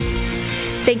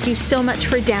Thank you so much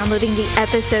for downloading the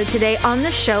episode today. On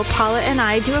the show, Paula and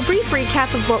I do a brief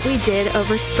recap of what we did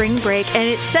over spring break, and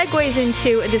it segues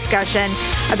into a discussion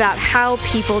about how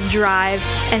people drive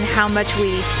and how much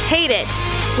we hate it.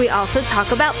 We also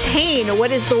talk about pain. What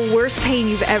is the worst pain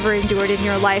you've ever endured in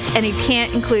your life? And it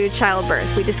can't include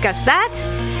childbirth. We discuss that,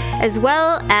 as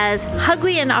well as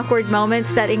ugly and awkward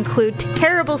moments that include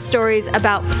terrible stories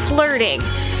about flirting.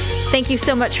 Thank you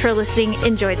so much for listening.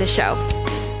 Enjoy the show.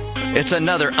 It's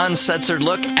another uncensored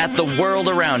look at the world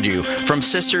around you from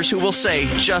sisters who will say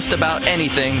just about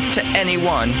anything to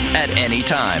anyone at any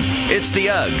time. It's the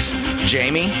Uggs.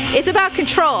 Jamie? It's about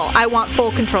control. I want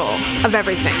full control of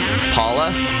everything.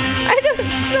 Paula? I don't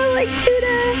smell like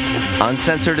tuna.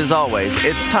 Uncensored as always,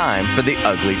 it's time for the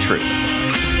ugly truth.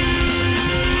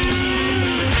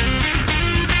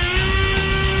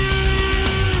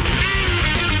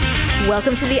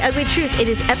 Welcome to The Ugly Truth. It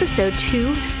is episode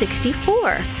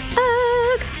 264.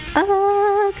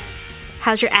 Ugh.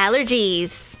 How's your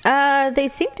allergies? They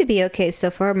seem to be okay so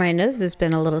far. My nose has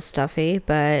been a little stuffy,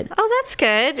 but... Oh, that's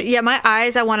good. Yeah, my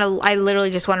eyes, I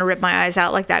literally just want to rip my eyes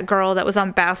out like that girl that was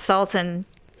on bath salts in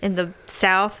the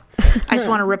South. I just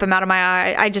want to rip them out of my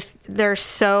eye. They're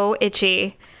so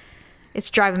itchy. It's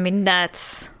driving me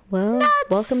nuts. Well,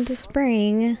 welcome to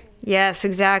spring. Yes,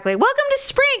 exactly. Welcome to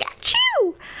spring.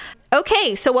 Achoo!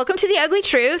 Okay, so welcome to The Ugly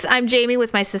Truth. I'm Jamie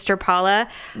with my sister Paula.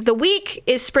 The week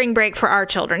is spring break for our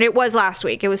children. It was last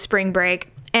week. It was spring break.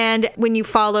 And when you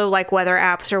follow like weather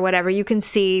apps or whatever, you can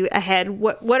see ahead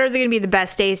what are going to be the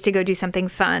best days to go do something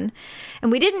fun.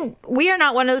 And we are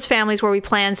not one of those families where we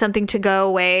plan something to go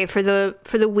away for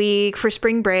the week, for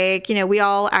spring break. You know, we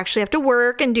all actually have to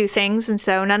work and do things. And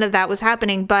so none of that was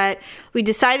happening. But we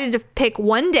decided to pick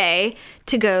one day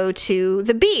to go to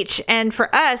the beach. And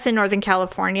for us in Northern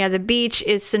California, the beach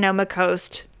is Sonoma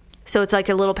Coast. So it's like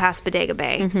a little past Bodega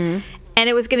Bay. Mm-hmm. And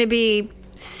it was going to be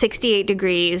 68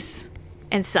 degrees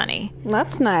and sunny.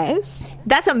 That's nice.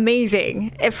 That's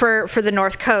amazing for the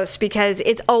North Coast because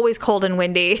it's always cold and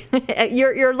windy.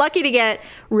 You're lucky to get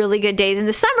really good days. In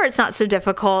the summer, it's not so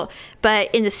difficult,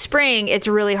 but in the spring, it's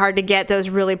really hard to get those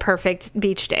really perfect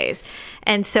beach days.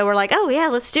 And so we're like, oh yeah,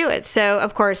 let's do it. So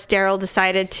of course, Daryl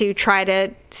decided to try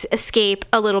to escape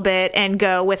a little bit and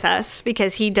go with us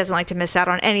because he doesn't like to miss out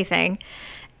on anything.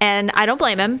 And I don't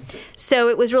blame him. So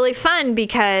it was really fun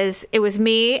because it was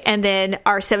me and then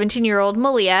our 17-year-old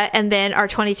Malia and then our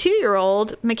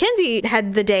 22-year-old Mackenzie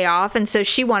had the day off. And so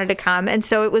she wanted to come. And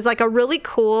so it was like a really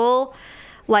cool,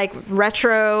 like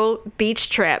retro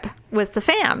beach trip with the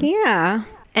fam. Yeah.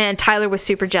 And Tyler was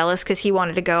super jealous because he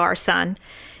wanted to go, our son.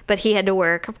 But he had to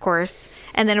work, of course.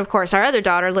 And then, of course, our other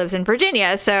daughter lives in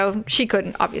Virginia, so she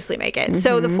couldn't obviously make it. Mm-hmm.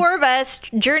 So the four of us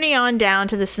journey on down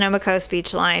to the Sonoma Coast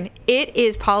beach line. It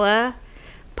is, Paula,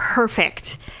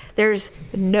 perfect. There's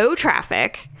no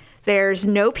traffic. There's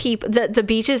no people. The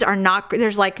beaches are not,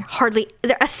 there's like hardly,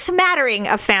 a smattering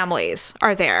of families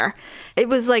are there. It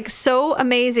was like so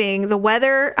amazing. The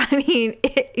weather, I mean,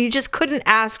 you just couldn't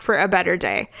ask for a better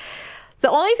day.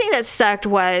 The only thing that sucked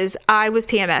was I was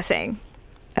PMSing.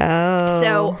 Oh.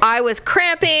 So I was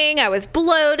cramping, I was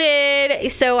bloated,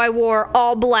 so I wore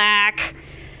all black,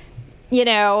 you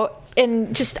know,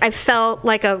 and just I felt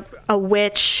like a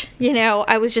witch, you know.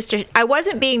 I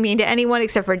wasn't being mean to anyone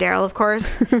except for Daryl, of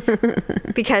course,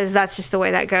 because that's just the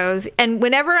way that goes. And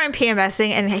whenever I'm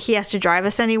PMSing and he has to drive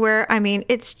us anywhere, I mean,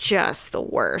 it's just the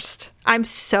worst. I'm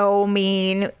so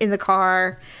mean in the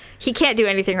car. He can't do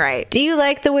anything right. Do you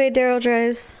like the way Daryl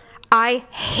drives? I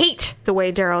hate the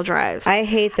way Daryl drives. I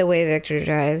hate the way Victor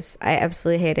drives. I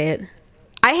absolutely hate it.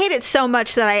 I hate it so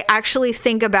much that I actually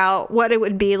think about what it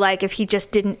would be like if he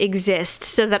just didn't exist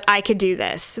so that I could do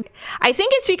this. I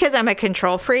think it's because I'm a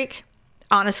control freak,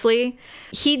 honestly.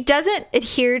 He doesn't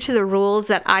adhere to the rules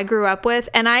that I grew up with,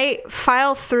 and I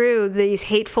file through this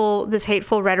hateful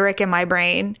rhetoric in my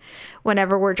brain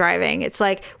whenever we're driving. It's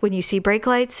like, when you see brake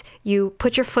lights, you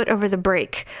put your foot over the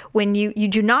brake. When you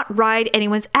do not ride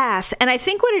anyone's ass. And I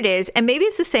think what it is, and maybe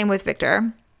it's the same with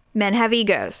Victor, men have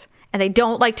egos and they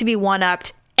don't like to be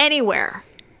one-upped anywhere,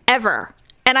 ever.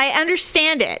 And I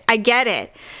understand it. I get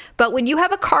it. But when you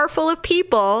have a car full of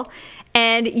people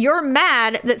and you're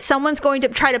mad that someone's going to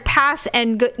try to pass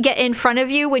and get in front of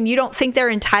you when you don't think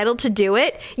they're entitled to do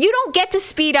it, you don't get to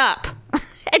speed up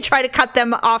and try to cut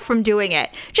them off from doing it.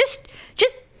 Just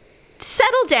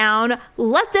settle down,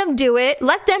 let them do it,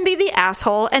 let them be the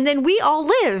asshole, and then we all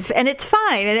live, and it's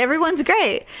fine, and everyone's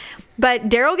great. But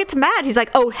Daryl gets mad. He's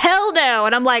like, oh, hell no.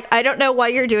 And I'm like, I don't know why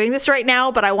you're doing this right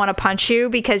now, but I want to punch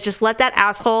you, because just let that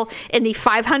asshole in the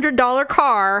 $500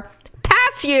 car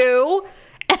pass you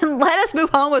and let us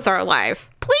move on with our life.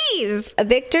 please.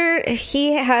 Victor,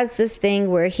 he has this thing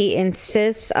where he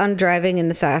insists on driving in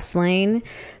the fast lane,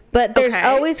 but there's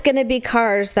always going to be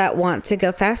cars that want to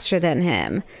go faster than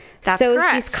him. That's so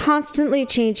correct. He's constantly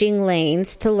changing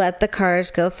lanes to let the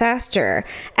cars go faster.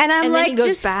 And I'm like,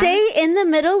 just stay in the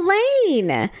middle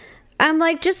lane. I'm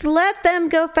like, just let them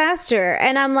go faster.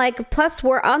 And I'm like, plus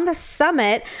we're on the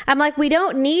summit. I'm like, we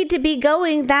don't need to be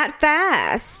going that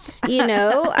fast. You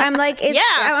know, I'm like,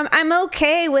 I'm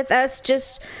okay with us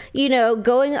just, you know,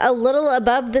 going a little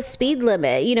above the speed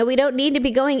limit. You know, we don't need to be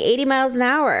going 80 miles an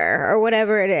hour or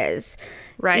whatever it is.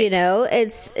 Right. You know,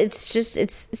 it's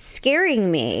scaring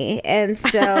me. And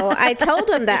so I told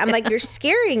him that. I'm like, you're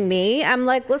scaring me. I'm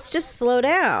like, let's just slow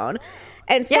down.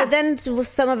 And so then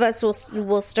some of us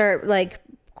will start like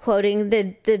quoting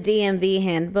the DMV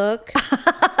handbook.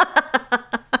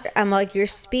 I'm like, your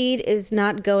speed is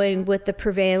not going with the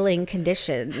prevailing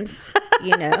conditions.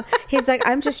 You know, he's like,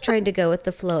 I'm just trying to go with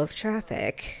the flow of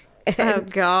traffic. Oh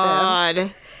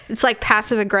God, it's like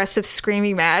passive aggressive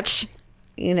screaming match.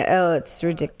 You know, it's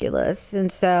ridiculous.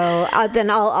 And so then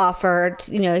I'll offer,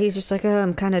 you know, he's just like, oh,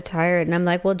 I'm kind of tired. And I'm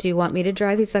like, well, do you want me to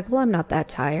drive? He's like, well, I'm not that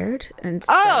tired. And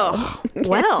so,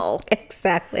 well.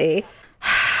 Exactly.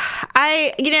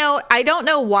 I don't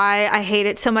know why I hate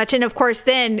it so much. And of course,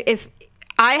 then if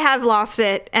I have lost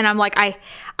it and I'm like, I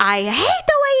hate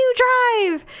the way you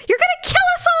drive. You're going to kill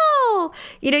us all.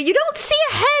 You know, you don't see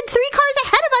ahead 3 cars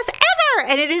ahead of us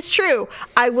ever. And it is true.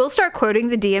 I will start quoting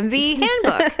the DMV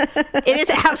handbook. It is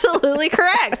absolutely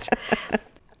correct.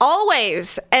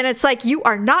 Always. And it's like, you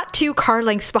are not 2 car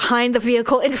lengths behind the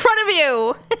vehicle in front of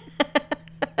you.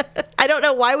 I don't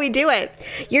know why we do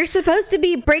it. You're supposed to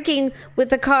be braking with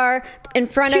the car in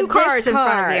front 2 of cars this car,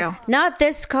 in front of you. not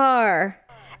this car.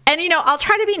 And, you know, I'll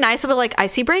try to be nice, but like, I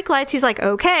see brake lights. He's like,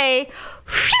 okay.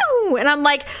 Phew. And I'm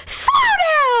like, slow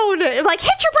down. I'm like,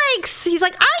 hit your brakes. He's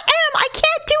like, I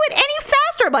can't do it any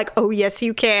faster. I'm like, oh, yes,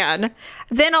 you can.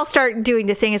 Then I'll start doing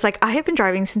the thing. It's like, I have been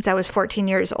driving since I was 14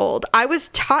 years old. I was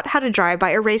taught how to drive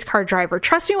by a race car driver.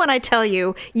 Trust me when I tell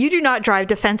you, you do not drive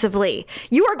defensively.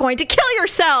 You are going to kill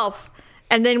yourself.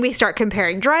 And then we start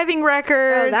comparing driving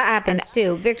records. Oh, that happens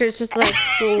too. Victor's just like,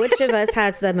 well, which of us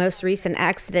has the most recent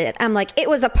accident? I'm like, it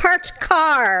was a parked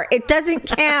car. It doesn't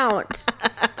count.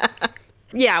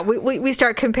 Yeah, we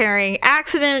start comparing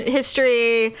accident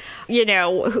history. You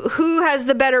know, who has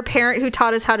the better parent who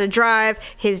taught us how to drive?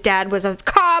 His dad was a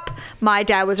cop. My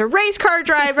dad was a race car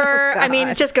driver. I mean,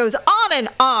 it just goes on and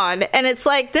on. And it's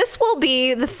like, this will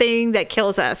be the thing that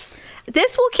kills us.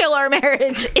 This will kill our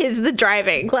marriage, is the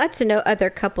driving. Glad to know other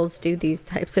couples do these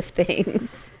types of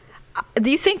things.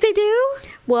 Do you think they do?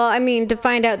 Well, I mean, to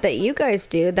find out that you guys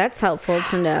do, that's helpful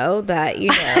to know that, you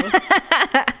know,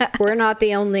 we're not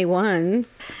the only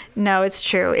ones. No, it's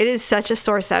true. It is such a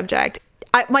sore subject.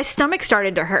 My stomach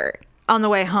started to hurt on the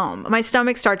way home. My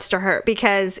stomach starts to hurt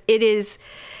because it is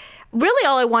really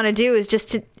all I want to do is just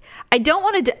to, I don't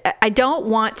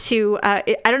want to, I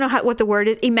don't know what the word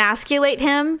is, emasculate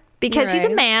him. Because he's a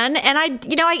man, and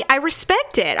I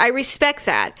respect it. I respect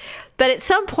that. But at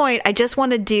some point, I just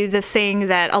want to do the thing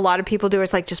that a lot of people do.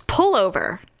 It's like, just pull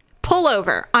over. Pull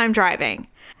over. I'm driving.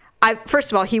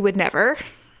 First of all, he would never.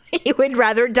 He would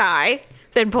rather die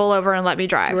than pull over and let me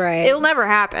drive. Right. It'll never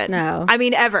happen. No. I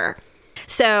mean, ever.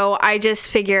 So I just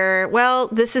figure, well,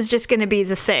 this is just going to be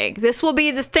the thing. This will be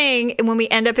the thing when we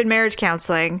end up in marriage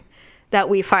counseling that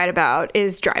we fight about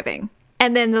is driving.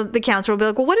 And then the counselor will be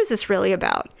like, well, what is this really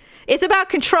about? It's about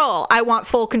control. I want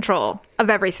full control of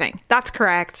everything. That's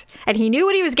correct. And he knew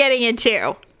what he was getting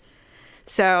into.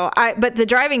 But the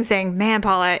driving thing, man,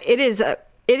 Paula, it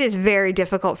is very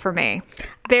difficult for me.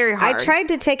 Very hard. I tried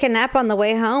to take a nap on the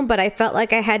way home, but I felt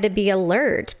like I had to be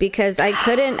alert because I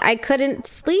couldn't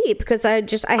sleep because I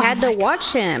had to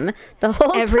watch him the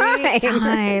whole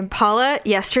time. Paula,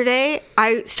 yesterday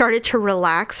I started to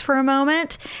relax for a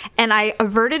moment and I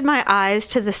averted my eyes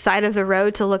to the side of the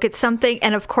road to look at something.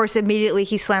 And of course, immediately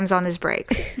he slams on his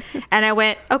brakes. And I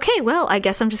went, okay, well, I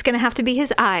guess I'm just going to have to be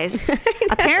his eyes.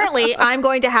 Apparently, I'm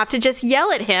going to have to just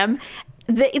yell at him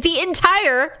the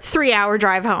entire 3-hour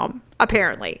drive home,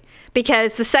 apparently.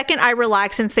 Because the second I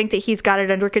relax and think that he's got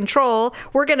it under control,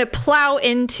 we're going to plow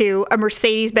into a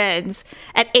Mercedes-Benz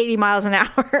at 80 miles an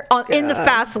hour in the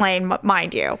fast lane,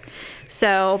 mind you.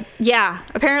 So, yeah,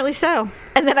 apparently so.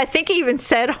 And then I think I even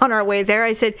said on our way there,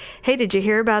 I said, hey, did you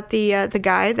hear about the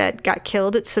guy that got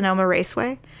killed at Sonoma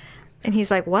Raceway? And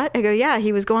he's like, what? I go, yeah,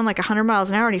 he was going like 100 miles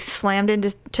an hour and he slammed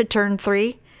into turn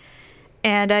 3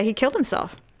 and he killed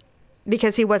himself.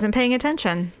 Because he wasn't paying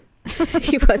attention.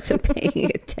 He wasn't paying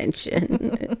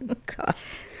attention. God.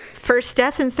 First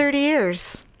death in 30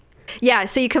 years. Yeah,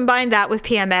 so you combine that with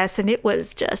PMS, and it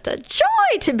was just a joy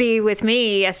to be with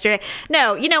me yesterday.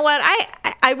 No, you know what?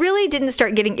 I really didn't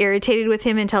start getting irritated with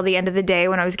him until the end of the day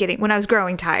when I was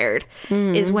growing tired.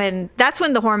 That's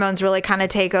when the hormones really kind of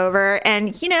take over.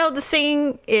 And the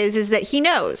thing is that he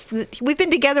knows. We've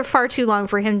been together far too long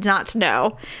for him not to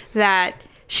know that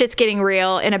shit's getting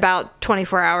real in about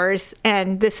 24 hours,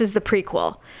 and this is the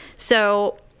prequel.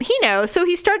 So he knows. So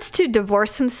he starts to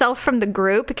divorce himself from the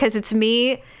group because it's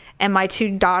me and my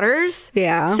 2 daughters.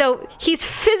 Yeah. So he's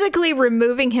physically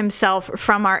removing himself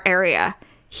from our area.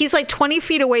 He's like 20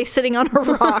 feet away sitting on a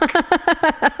rock,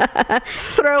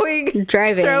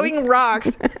 throwing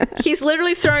rocks. He's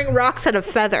literally throwing rocks at a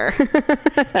feather,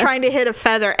 trying to hit a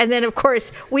feather. And then, of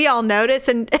course, we all notice.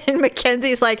 And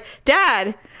Mackenzie's like,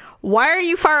 Dad, why are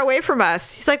you far away from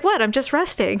us? He's like, what? I'm just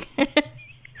resting.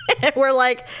 And we're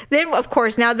like, then, of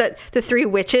course, now that the 3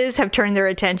 witches have turned their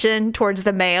attention towards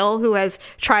the male who has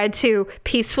tried to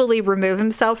peacefully remove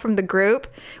himself from the group,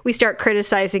 we start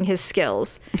criticizing his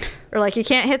skills. We're like, you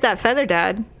can't hit that feather,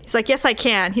 Dad. He's like, yes, I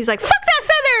can. He's like, fuck that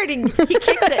feather! And he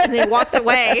kicks it and he walks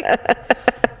away.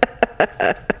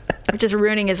 Just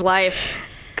ruining his life.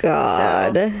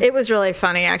 God. So, it was really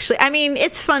funny, actually. I mean,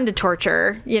 it's fun to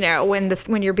torture,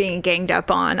 when you're being ganged up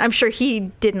on. I'm sure he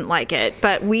didn't like it,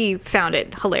 but we found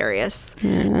it hilarious.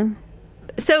 Yeah.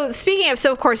 So speaking of,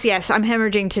 of course, yes, I'm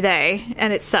hemorrhaging today,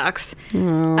 and it sucks.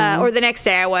 Or the next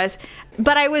day I was.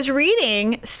 But I was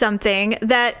reading something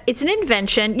that it's an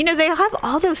invention. They have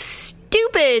all those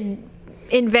stupid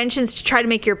inventions to try to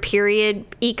make your period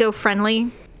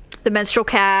eco-friendly. The menstrual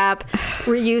cap,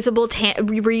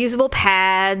 reusable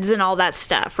pads, and all that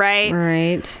stuff, right?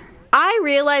 Right. I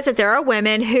realize that there are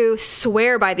women who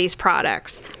swear by these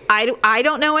products. I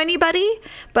don't know anybody,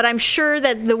 but I'm sure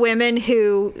that the women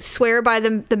who swear by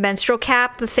the menstrual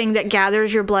cap, the thing that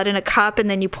gathers your blood in a cup and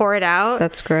then you pour it out.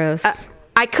 That's gross.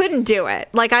 I couldn't do it.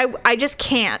 Like, I just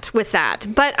can't with that.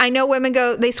 But I know women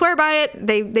they swear by it.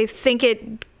 They think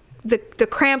it... The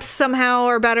cramps somehow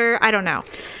are better. I don't know.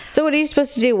 So what are you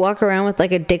supposed to do? Walk around with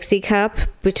like a Dixie cup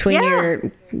between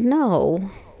your...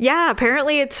 No. Yeah,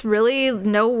 apparently it's really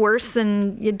no worse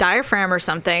than your diaphragm or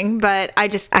something, but I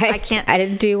can't. I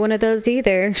didn't do one of those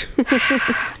either.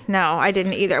 No, I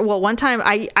didn't either. Well, one time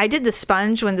I did the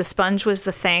sponge when the sponge was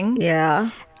the thing. Yeah.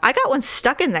 I got one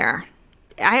stuck in there.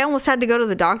 I almost had to go to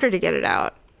the doctor to get it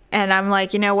out. And I'm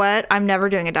like, you know what? I'm never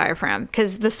doing a diaphragm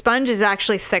because the sponge is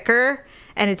actually thicker.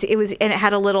 And it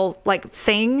had a little like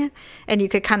thing, and you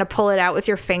could kind of pull it out with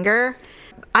your finger.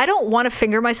 I don't want to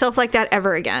finger myself like that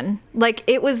ever again. Like,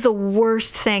 it was the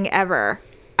worst thing ever.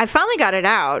 I finally got it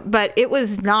out, but it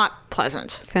was not pleasant.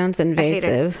 Sounds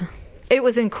invasive. It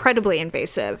was incredibly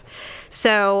invasive.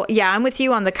 So yeah, I'm with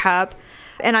you on the cup,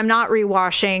 and I'm not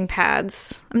rewashing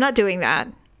pads. I'm not doing that.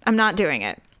 I'm not doing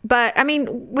it. But I mean,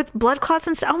 with blood clots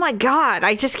and stuff, oh my God,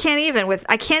 I just can't even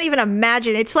I can't even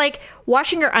imagine. It's like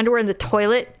washing your underwear in the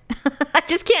toilet. I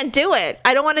just can't do it.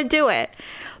 I don't want to do it.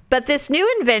 But this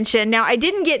new invention, now I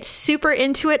didn't get super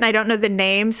into it and I don't know the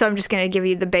name, so I'm just going to give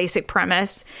you the basic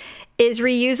premise, is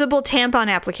reusable tampon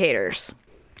applicators.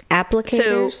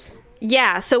 Applicators? So,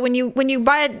 yeah, so when you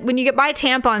buy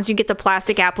tampons, you get the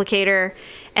plastic applicator,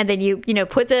 and then you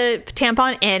put the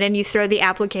tampon in and you throw the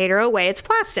applicator away. It's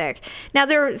plastic. Now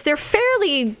they're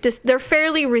fairly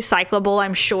recyclable,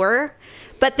 I'm sure,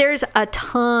 but there's a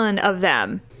ton of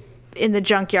them in the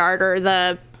junkyard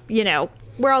or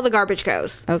where all the garbage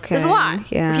goes. Okay. There's a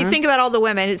lot. Yeah. If you think about all the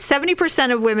women, it's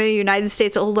 70% of women in the United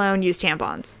States alone use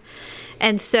tampons.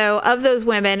 And so of those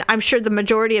women, I'm sure the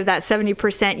majority of that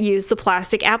 70% use the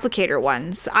plastic applicator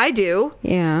ones. I do.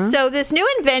 Yeah. So this new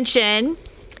invention,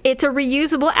 it's a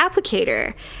reusable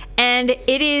applicator. And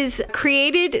it is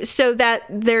created so that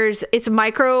it's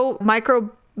micro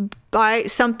by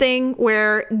something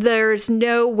where there's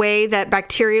no way that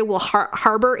bacteria will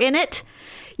harbor in it.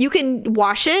 You can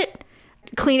wash it,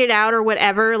 clean it out or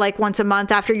whatever, like once a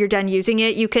month after you're done using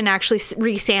it. You can actually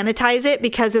re-sanitize it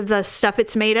because of the stuff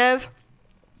it's made of.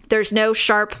 There's no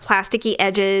sharp plasticky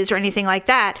edges or anything like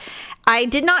that. I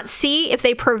did not see if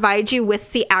they provide you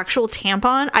with the actual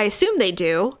tampon. I assume they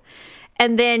do.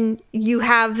 And then you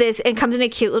have this, and it comes in a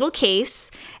cute little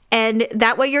case. And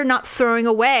that way you're not throwing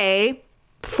away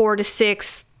 4 to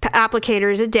 6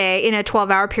 applicators a day in a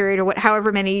 12-hour period or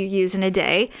however many you use in a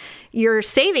day. You're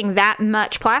saving that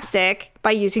much plastic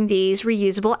by using these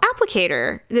reusable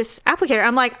this applicator.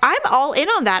 I'm like, I'm all in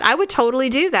on that. I would totally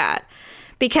do that.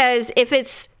 Because if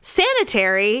it's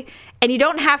sanitary and you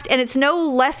don't have to, and it's no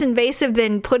less invasive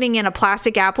than putting in a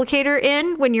plastic applicator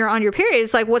in when you're on your period,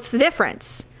 it's like, what's the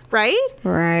difference? right?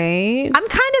 Right. I'm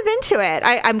kind of into it.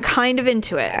 I'm kind of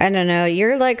into it. I don't know.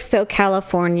 You're like so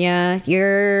California.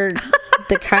 You're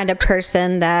the kind of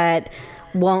person that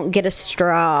won't get a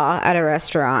straw at a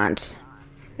restaurant.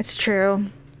 It's true.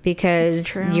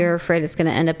 Because you're afraid it's going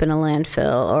to end up in a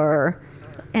landfill or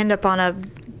end up on a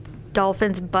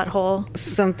dolphin's butthole.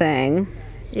 Something.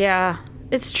 Yeah,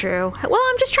 it's true. Well,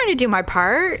 I'm just trying to do my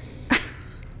part.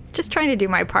 Just trying to do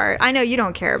my part. I know you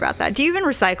don't care about that. Do you even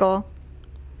recycle?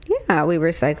 Yeah, we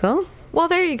recycle. Well,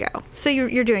 there you go. So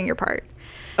you're doing your part.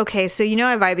 Okay, so you know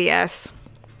I have IBS.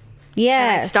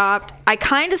 Yes. I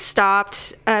kind of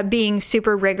stopped being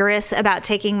super rigorous about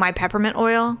taking my peppermint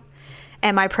oil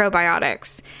and my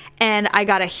probiotics. And I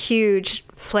got a huge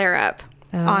flare-up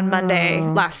on Monday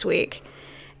last week.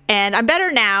 And I'm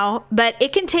better now, but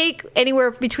it can take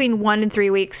anywhere between 1 and 3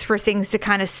 weeks for things to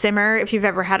kind of simmer. If you've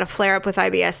ever had a flare-up with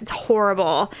IBS, it's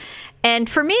horrible. And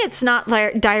for me, it's not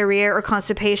like diarrhea or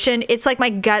constipation. It's like my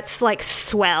guts like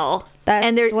swell.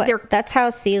 That's how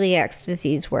celiac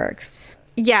disease works.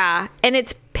 Yeah, and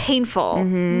it's painful,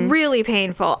 really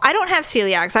painful. I don't have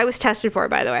celiac. I was tested for it,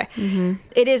 by the way.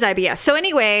 It is IBS. So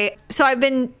anyway,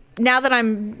 now that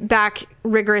I'm back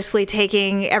rigorously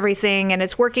taking everything and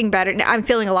it's working better, I'm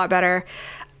feeling a lot better.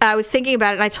 I was thinking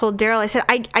about it and I told Daryl, I said,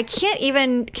 I can't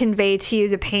even convey to you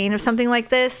the pain of something like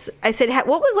this. I said,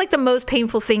 what was like the most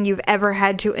painful thing you've ever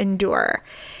had to endure?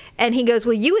 And he goes,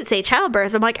 well, you would say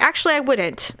childbirth. I'm like, actually, I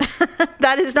wouldn't.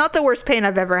 That is not the worst pain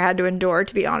I've ever had to endure,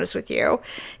 to be honest with you.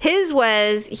 His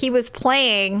was, he was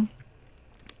playing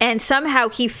and somehow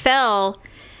he fell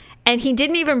and he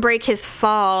didn't even break his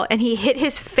fall. And he hit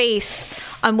his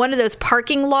face on one of those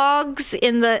parking logs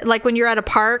like when you're at a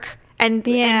park. And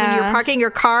when you're parking your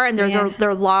car and there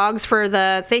are logs for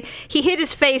the thing, he hit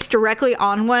his face directly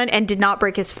on one and did not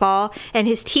break his fall. And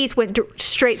his teeth went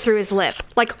straight through his lip,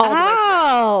 like all the way through.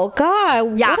 Oh,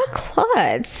 God. Yeah. What a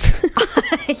klutz.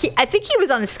 I think he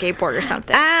was on a skateboard or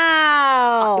something.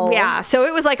 Ow. Yeah. So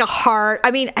it was like a hard,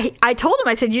 I told him,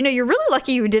 I said, you're really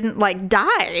lucky you didn't like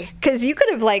die because you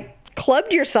could have like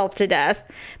clubbed yourself to death.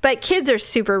 But kids are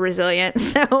super resilient.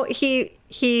 So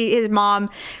his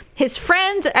mom, his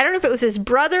friends, I don't know if it was his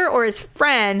brother or his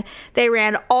friend, they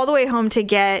ran all the way home to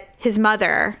get his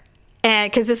mother.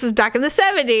 And because this was back in the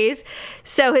 70s.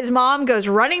 So his mom goes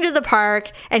running to the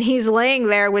park and he's laying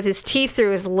there with his teeth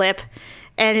through his lip.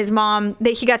 And his mom,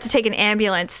 he got to take an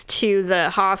ambulance to the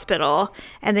hospital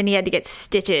and then he had to get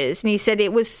stitches. And he said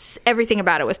everything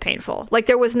about it was painful. Like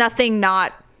there was nothing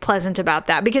not pleasant about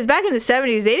that. Because back in the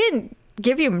 70s, they didn't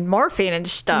give you morphine and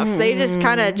stuff. They just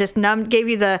kind of just gave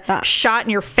you the shot in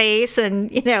your face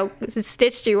and,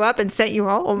 stitched you up and sent you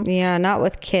home. Yeah, not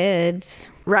with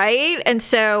kids. Right? And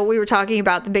so we were talking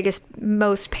about the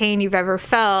most pain you've ever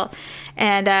felt.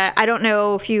 And I don't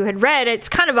know if you had read, it's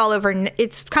kind of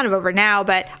over now,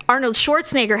 but Arnold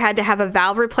Schwarzenegger had to have a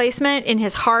valve replacement in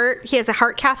his heart. He has a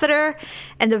heart catheter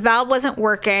and the valve wasn't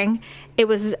working. It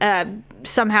was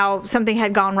somehow something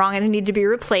had gone wrong and it needed to be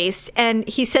replaced. And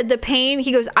he said the pain,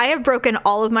 he goes, I have broken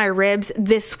all of my ribs.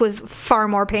 This was far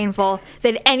more painful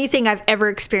than anything I've ever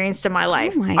experienced in my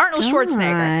life. Oh my Arnold God.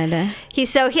 Schwarzenegger.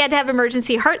 He had to have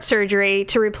emergency heart surgery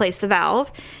to replace the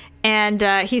valve. And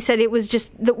he said it was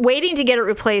just waiting to get it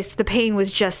replaced. The pain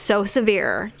was just so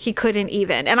severe. He couldn't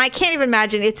even. And I can't even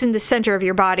imagine. It's in the center of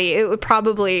your body. It was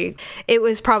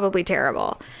probably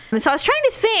terrible. And so I was trying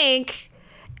to think.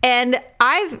 And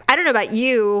I don't know about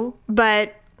you,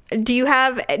 but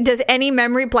does any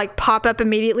memory like pop up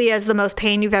immediately as the most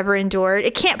pain you've ever endured?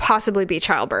 It can't possibly be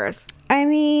childbirth. I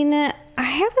mean, I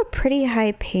have a pretty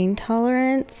high pain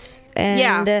tolerance.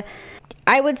 And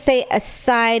I would say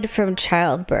aside from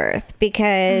childbirth,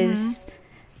 because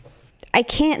I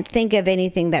can't think of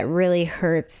anything that really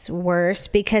hurts worse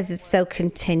because it's so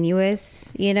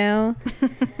continuous, Yeah.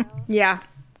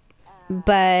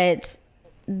 But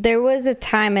there was a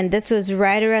time, and this was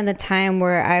right around the time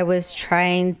where I was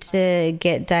trying to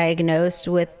get diagnosed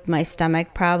with my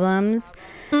stomach problems.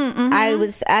 I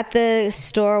was at the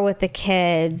store with the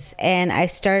kids, and I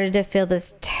started to feel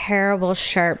this terrible,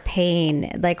 sharp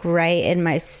pain, like right in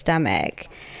my stomach.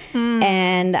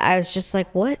 And I was just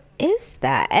like, what is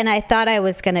that? And I thought I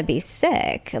was going to be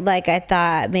sick. Like, I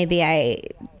thought maybe I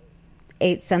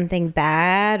ate something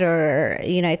bad or,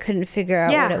 I couldn't figure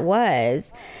out what it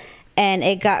was. And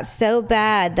it got so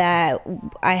bad that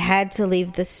I had to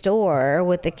leave the store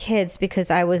with the kids because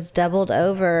I was doubled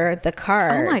over the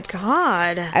cart. Oh, my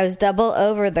God. I was double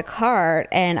over the cart,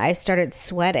 and I started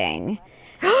sweating.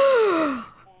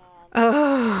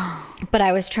 But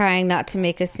I was trying not to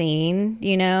make a scene,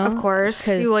 Of course.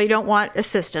 Well, you don't want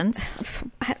assistance.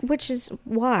 Which is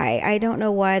why. I don't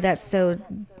know why that's so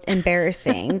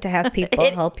embarrassing to have people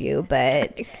help you,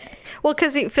 but... Well,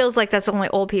 because it feels like that's only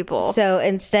old people. So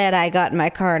instead, I got in my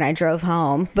car and I drove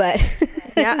home, but...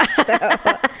 Yeah.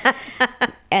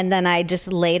 And then I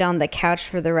just laid on the couch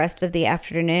for the rest of the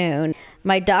afternoon.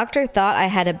 My doctor thought I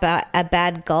had a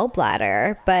bad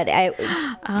gallbladder, but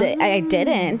I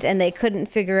didn't, and they couldn't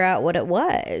figure out what it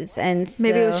was. And so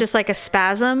maybe it was just like a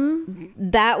spasm.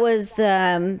 That was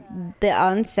the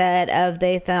onset of,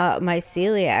 they thought, my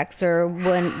celiacs, or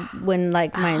when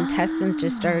like my intestines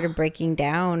just started breaking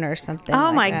down or something.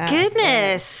 Oh, like my that.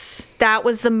 goodness. That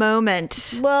was the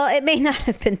moment. Well, it may not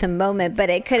have been the moment, but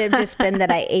it could have just been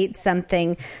that I ate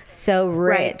something so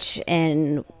rich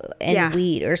in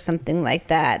wheat or something like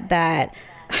that.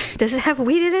 Does it have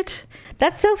wheat in it?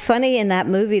 That's so funny in that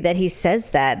movie that he says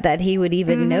that he would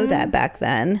even know that back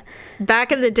then.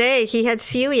 Back in the day, he had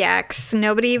celiacs.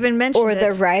 Nobody even mentioned it. Or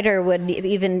the writer would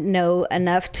even know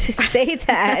enough to say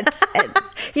that.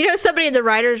 Somebody in the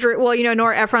writers' room,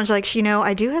 Nora Ephron's like,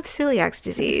 I do have celiac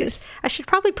disease. I should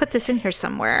probably put this in here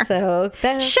somewhere. So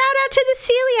shout out to the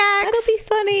celiacs. That'll be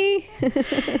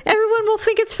funny. Everyone will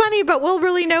think it's funny, but we'll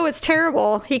really know it's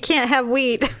terrible. He can't have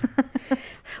wheat.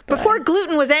 Before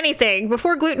gluten was anything,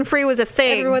 before gluten-free was a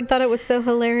thing. Everyone thought it was so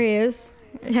hilarious.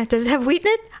 Yeah, does it have wheat in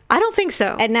it? I don't think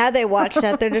so. And now they watch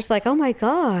that, they're just like, oh my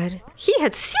God. He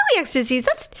had celiac disease.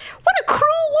 What a cruel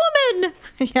woman.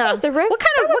 Yeah. What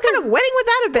kind of wedding would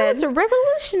that have been? That was a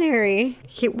revolutionary.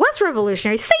 He was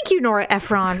revolutionary. Thank you, Nora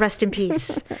Ephron. Rest in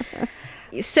peace.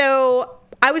 So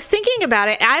I was thinking about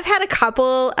it. I've had a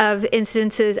couple of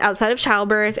instances outside of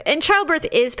childbirth, and childbirth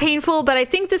is painful, but I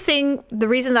think the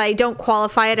reason that I don't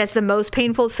qualify it as the most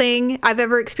painful thing I've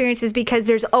ever experienced is because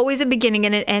there's always a beginning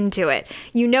and an end to it.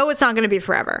 It's not going to be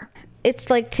forever. It's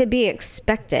like to be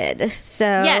expected. So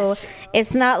yes.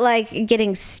 It's not like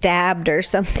getting stabbed or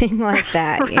something like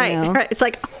that. Right. It's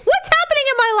like, what's happening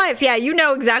in my life? Yeah, you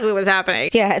know exactly what's happening.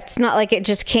 Yeah, it's not like it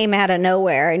just came out of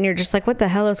nowhere and you're just like, what the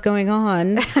hell is going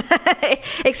on?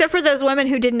 Except for those women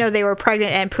who didn't know they were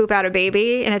pregnant and poop out a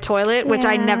baby in a toilet, which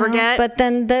I never get. But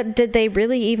then did they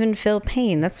really even feel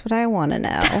pain? That's what I want to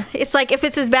know. It's like, if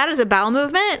it's as bad as a bowel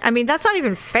movement, I mean, that's not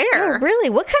even fair. Oh, really?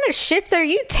 What kind of shits are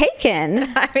you taking?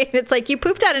 I mean, it's like you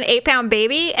pooped out an 8-pound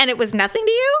baby and it was nothing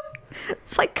to you?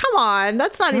 It's like, come on.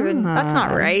 That's not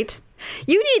right.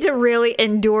 You need to really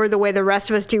endure the way the rest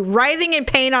of us do, writhing in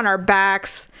pain on our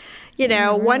backs,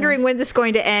 wondering when this is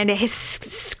going to end,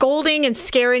 scolding and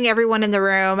scaring everyone in the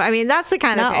room. I mean, that's the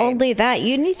kind of pain. Not only that,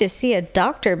 you need to see a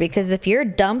doctor, because if your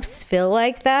dumps feel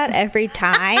like that every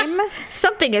time,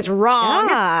 something is wrong.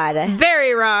 God.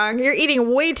 Very wrong. You're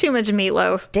eating way too much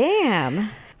meatloaf. Damn.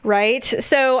 Right?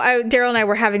 So Daryl and I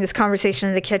were having this conversation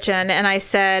in the kitchen, and I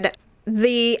said,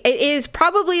 it is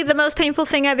probably the most painful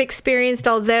thing I've experienced,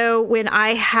 although when I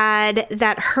had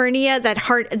that hernia, that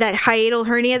hiatal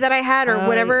hernia that I had, or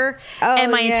whatever,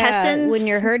 and my intestines, when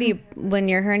your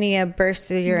hernia burst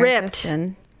through your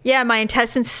intestine. Yeah, my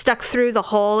intestines stuck through the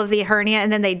hole of the hernia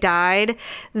and then they died.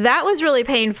 That was really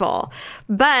painful.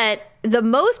 But the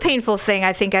most painful thing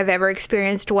I think I've ever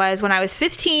experienced was when I was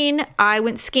 15, I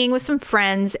went skiing with some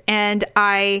friends, and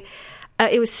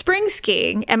it was spring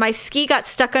skiing, and my ski got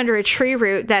stuck under a tree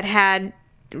root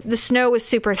the snow was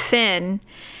super thin,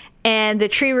 and the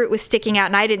tree root was sticking out,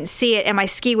 and I didn't see it, and my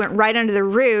ski went right under the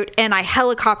root, and I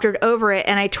helicoptered over it,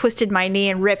 and I twisted my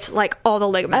knee and ripped like all the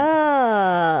ligaments.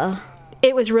 Oh.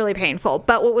 It was really painful.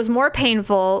 But what was more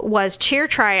painful was cheer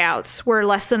tryouts were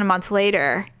less than a month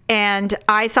later, and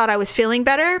I thought I was feeling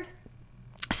better.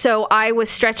 So I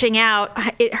was stretching out.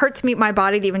 It hurts my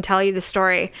body to even tell you the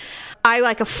story. I,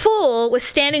 like a fool, was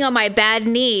standing on my bad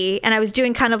knee, and I was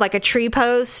doing kind of like a tree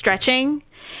pose, stretching.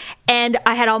 And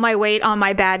I had all my weight on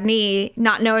my bad knee,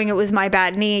 not knowing it was my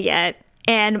bad knee yet.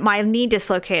 And my knee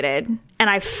dislocated. And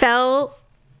I fell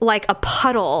like a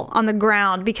puddle on the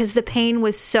ground because the pain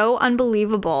was so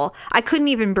unbelievable. I couldn't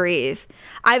even breathe.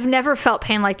 I've never felt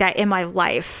pain like that in my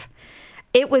life.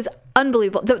 It was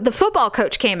unbelievable. The football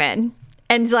coach came in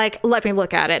and was like, let me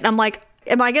look at it. And I'm like,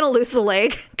 am I going to lose the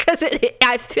leg? Because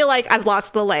I feel like I've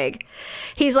lost the leg.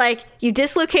 He's like, you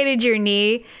dislocated your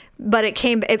knee, but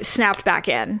it snapped back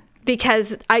in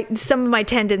because some of my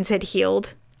tendons had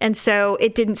healed. And so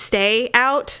it didn't stay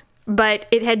out, but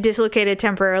it had dislocated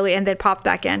temporarily and then popped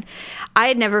back in. I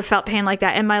had never felt pain like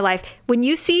that in my life. When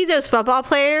you see those football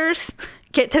players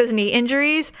get those knee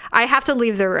injuries, I have to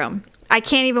leave the room. I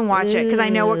can't even watch it because I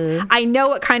know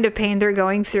what kind of pain they're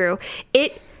going through.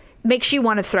 It makes you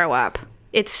want to throw up.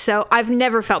 I've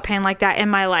never felt pain like that in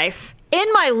my life. In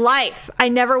my life, I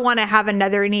never want to have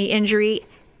another knee injury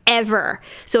ever.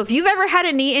 So if you've ever had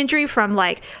a knee injury from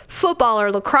like football or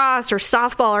lacrosse or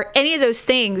softball or any of those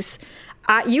things,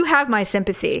 You have my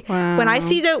sympathy. Wow. When I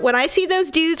see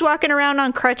those dudes walking around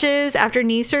on crutches after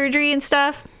knee surgery and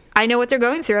stuff, I know what they're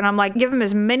going through, and I'm like, give them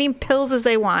as many pills as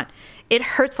they want. It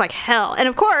hurts like hell. And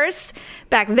of course,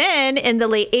 back then in the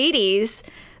late 80s,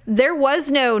 there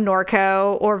was no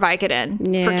Norco or Vicodin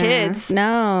for kids.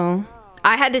 No.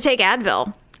 I had to take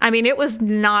Advil. I mean, it was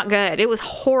not good. It was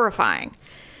horrifying.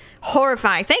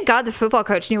 Horrifying. Thank God the football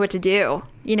coach knew what to do.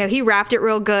 You know, he wrapped it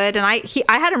real good, and I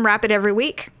had him wrap it every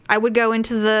week. I would go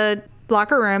into the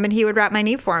locker room, and he would wrap my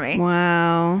knee for me.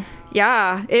 Wow.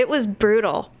 Yeah, it was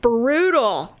brutal.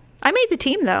 Brutal. I made the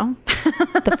team, though.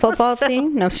 The football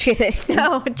team? No, I'm just kidding.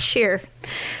 No, cheer.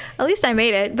 At least I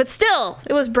made it. But still,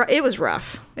 it was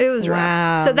rough. It was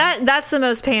Wow. rough. So that's the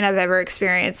most pain I've ever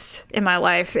experienced in my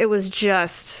life. It was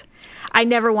just, I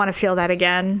never want to feel that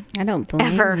again. I don't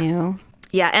blame you.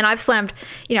 Yeah, and I've slammed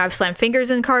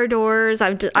fingers in car doors.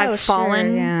 I've fallen.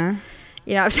 Sure, yeah.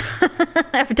 You know,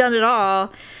 I've done it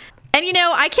all. And, you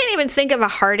know, I can't even think of a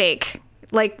heartache,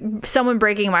 like someone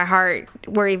breaking my heart,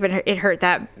 where even it hurt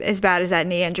that as bad as that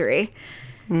knee injury.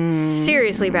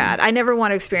 Seriously bad. I never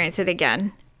want to experience it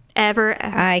again. Ever.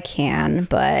 I can,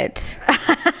 but...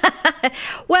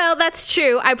 Well, that's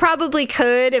true. I probably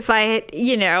could if I had,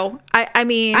 you know, I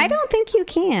mean... I don't think you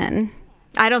can.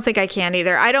 I don't think I can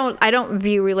either. I don't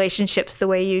view relationships the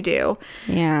way you do.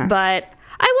 Yeah. But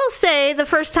I will say the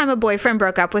first time a boyfriend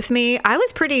broke up with me, I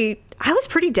was pretty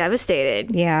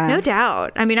devastated. Yeah. No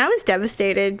doubt. I mean, I was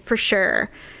devastated for sure.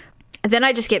 And then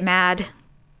I just get mad,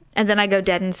 and then I go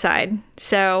dead inside.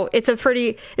 So it's a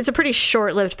pretty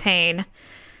short-lived pain.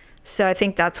 So I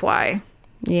think that's why.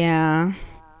 Yeah.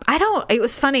 It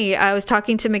was funny. I was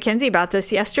talking to Mackenzie about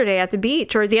this yesterday at the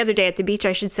beach, or the other day at the beach,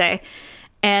 I should say.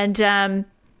 And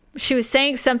she was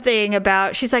saying something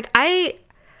about, she's like, I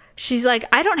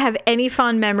don't have any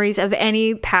fond memories of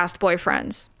any past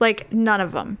boyfriends, like none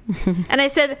of them. And I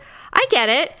said, I get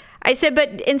it. I said, but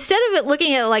instead of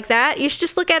looking at it like that, you should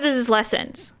just look at it as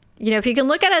lessons. You know, if you can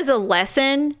look at it as a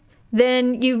lesson,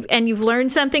 then you've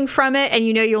learned something from it, and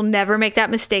you know you'll never make that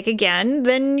mistake again,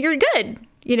 then you're good.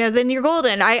 You know, then you're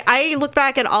golden. I look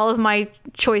back at all of my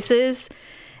choices,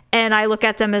 and I look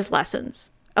at them as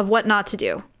lessons of what not to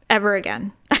do ever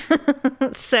again.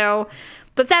 So,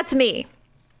 but that's me.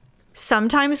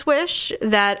 Sometimes wish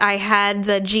that I had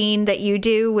the gene that you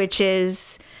do, which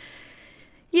is,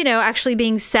 you know, actually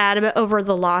being sad over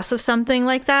the loss of something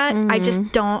like that. Mm-hmm.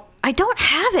 I don't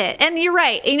have it. And you're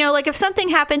right. You know, like if something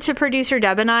happened to producer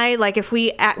Deb and I, like if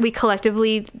we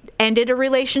collectively ended a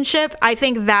relationship, I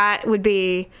think that would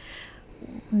be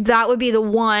the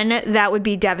one that would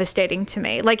be devastating to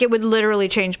me. Like it would literally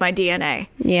change my DNA.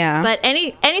 Yeah. But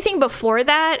anything before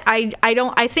that,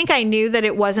 I think I knew that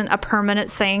it wasn't a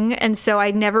permanent thing, and so I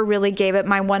never really gave it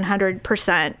my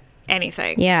 100%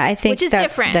 anything. Yeah, I think which is that's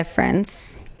different. The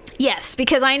difference. Yes,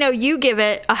 because I know you give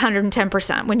it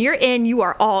 110%. When you're in, you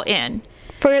are all in.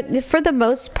 For the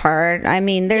most part. I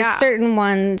mean, there's certain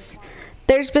ones.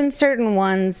 There's been certain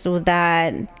ones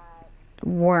that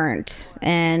weren't,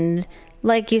 and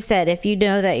like you said, if you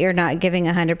know that you're not giving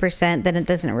 100%, then it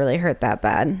doesn't really hurt that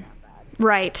bad.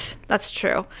 Right. That's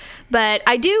true. But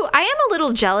I am a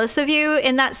little jealous of you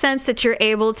in that sense that you're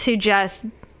able to just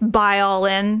buy all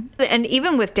in. And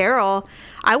even with Daryl,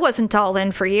 I wasn't all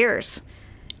in for years.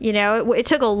 You know, it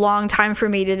took a long time for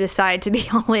me to decide to be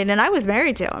all in, and I was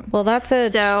married to him. Well, that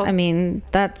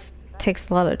takes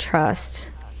a lot of trust.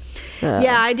 So.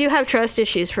 Yeah, I do have trust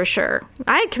issues for sure.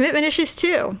 I had commitment issues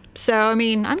too. So, I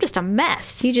mean, I'm just a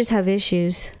mess. You just have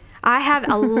issues. I have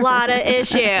a lot of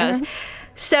issues.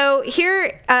 So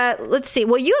here, let's see.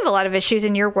 Well, you have a lot of issues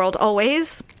in your world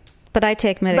always. But I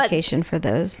take medication for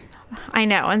those. I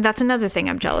know, and that's another thing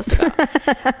I'm jealous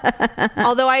about.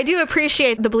 Although I do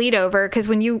appreciate the bleed over, because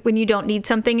when you don't need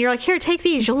something, you're like, here, take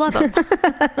these, you'll love them.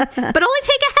 But only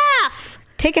take a half.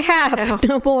 Take a half, so,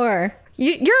 no more.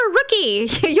 You're a rookie.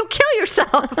 You'll kill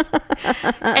yourself.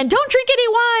 And don't drink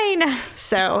any wine.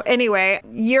 So anyway,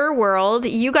 your world,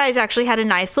 you guys actually had a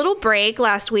nice little break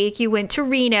last week. You went to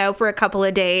Reno for a couple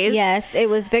of days. Yes, it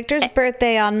was Victor's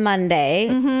birthday on Monday.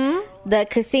 Mm-hmm. The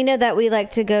casino that we like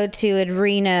to go to in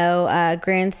Reno,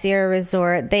 Grand Sierra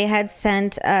Resort, they had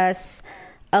sent us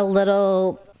a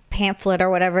little pamphlet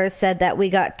or whatever, said that we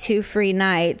got 2 free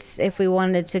nights if we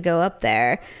wanted to go up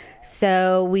there.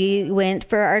 So we went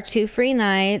for our 2 free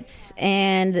nights,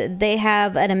 and they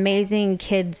have an amazing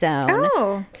kid zone.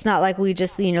 Oh. It's not like we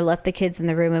just, left the kids in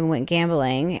the room and went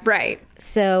gambling. Right.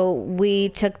 So we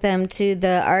took them to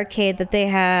the arcade that they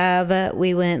have.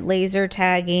 We went laser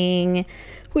tagging.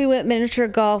 We went miniature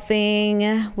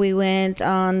golfing. We went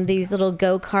on these little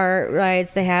go-kart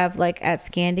rides they have like at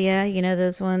Scandia. You know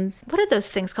those ones? What are those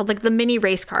things called? Like the mini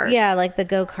race cars? Yeah, like the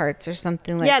go-karts or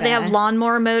something like that. Yeah, they have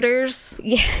lawnmower motors.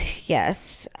 Yeah,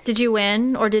 yes. Did you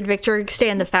win or did Victor stay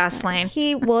in the fast lane?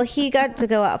 He got to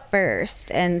go out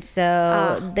first, and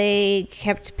so they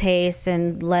kept pace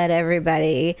and led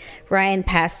everybody. Ryan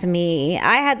passed me.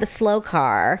 I had the slow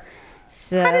car.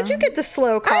 So, how did you get the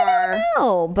slow car? I don't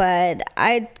know, but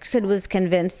I was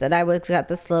convinced that I got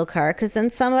the slow car because then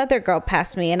some other girl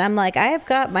passed me, and I'm like, I have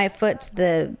got my foot to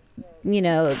the,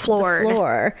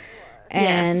 floor.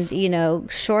 And,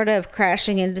 yes. Short of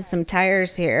crashing into some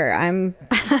tires here, I'm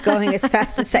going as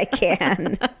fast as I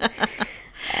can.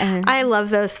 I love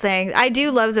those things. I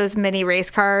do love those mini race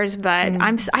cars, but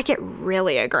I get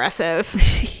really aggressive.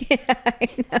 Yeah, I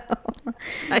know.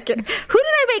 Who did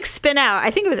I make spin out? I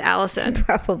think it was Allison.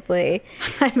 Probably.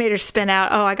 I made her spin out.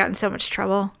 Oh, I got in so much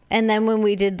trouble. And then when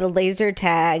we did the laser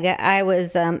tag,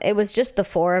 it was just the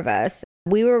four of us.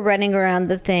 We were running around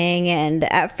the thing, and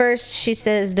at first she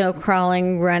says no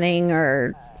crawling, running,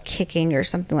 or kicking or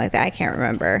something like that. I can't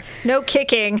remember. No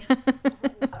kicking.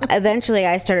 Eventually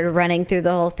I started running through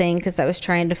the whole thing because I was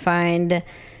trying to find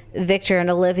Victor and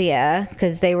Olivia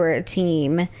because they were a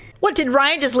team. What, did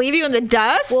Ryan just leave you in the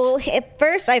dust? Well, at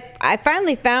first I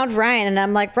finally found Ryan, and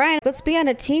I'm like, Ryan, let's be on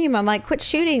a team. I'm like, quit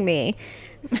shooting me.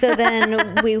 So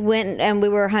then we went and we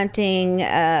were hunting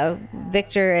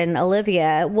Victor and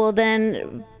Olivia. Well,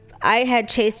 then I had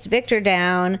chased Victor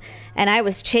down and I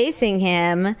was chasing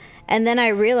him. And then I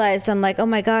realized, I'm like, oh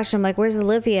my gosh, where's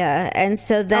Olivia? And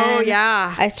so then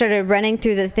I started running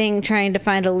through the thing trying to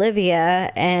find Olivia,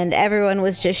 and everyone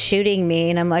was just shooting me.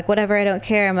 And I'm like, whatever, I don't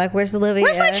care. I'm like, where's Olivia?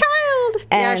 Where's my child?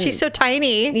 And, yeah, she's so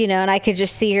tiny. And I could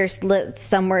just see her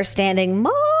somewhere standing,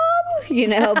 Mom,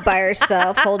 by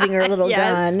herself holding her little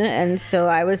gun. And so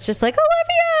I was just like, Olivia!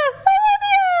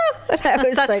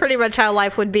 That's pretty much how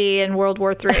life would be in World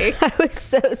War III. I was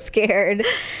so scared.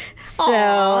 So,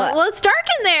 well, it's dark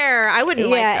in there. I wouldn't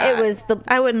like that. It was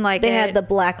I wouldn't like it. They had the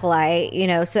black light,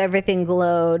 so everything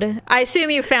glowed. I assume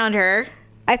you found her.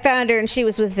 I found her, and she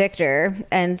was with Victor,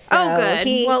 and so good.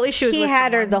 Well, at least she was he with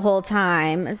had someone. her the whole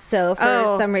time. So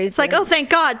for some reason, it's like, oh, thank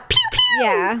God. Pew pew.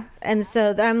 Yeah, and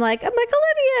so I'm like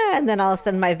Olivia, and then all of a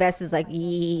sudden my vest is like,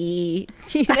 it's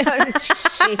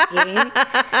shaking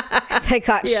because I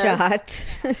got shot.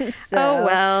 So oh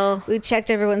well, we checked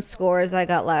everyone's scores. I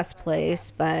got last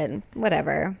place, but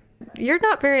whatever. You're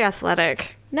not very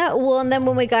athletic. No, well, and then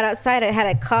when we got outside, I had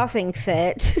a coughing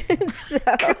fit. So.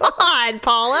 God,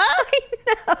 Paula. I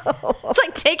know. It's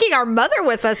like taking our mother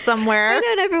with us somewhere. I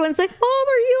know, and everyone's like, Mom,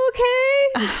 are you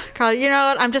okay? God, you know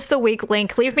what? I'm just the weak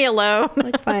link. Leave me alone.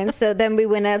 Like, fine. So then we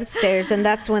went upstairs, and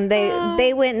that's when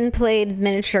they went and played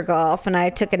miniature golf, and I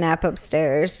took a nap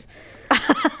upstairs.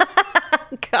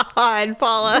 God,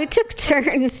 Paula. We took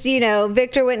turns,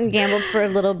 Victor went and gambled for a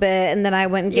little bit, and then I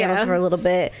went and gambled for a little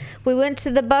bit. We went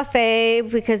to the buffet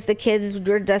because the kids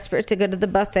were desperate to go to the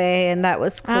buffet, and that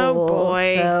was cool. Oh,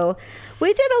 boy. So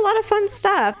we did a lot of fun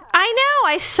stuff. I know.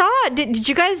 I saw it. Did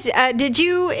you guys, did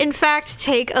you, in fact,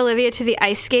 take Olivia to the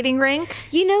ice skating rink?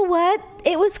 You know what?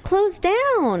 It was closed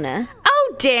down.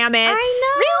 Oh, damn it.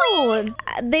 I know. Really?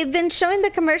 They've been showing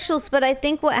the commercials, but I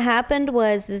think what happened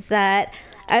is that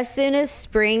as soon as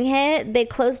spring hit, they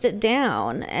closed it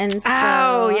down. And so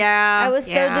I was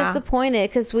so disappointed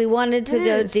because we wanted to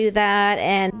go do that.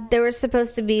 And there was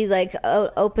supposed to be like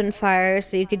open fire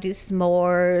so you could do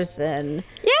s'mores and...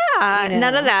 Yeah,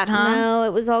 none of that, huh? No,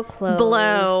 it was all closed.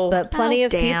 Blow. But plenty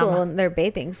of people in their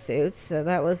bathing suits, so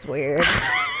that was weird.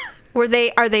 Are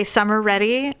they summer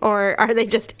ready, or are they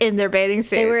just in their bathing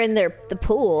suits? They were in the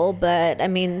pool, but I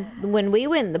mean, when we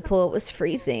went in the pool, it was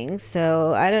freezing.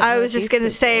 So I don't know. I was just going to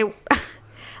say,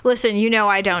 listen,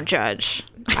 I don't judge.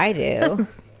 I do.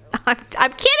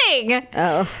 I'm kidding.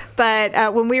 Oh.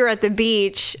 But when we were at the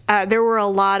beach, there were a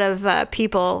lot of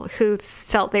people who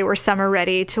felt they were summer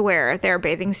ready to wear their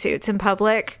bathing suits in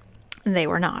public, and they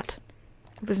were not.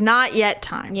 It was not yet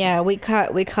time. Yeah, we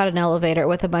caught an elevator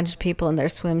with a bunch of people in their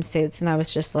swimsuits, and I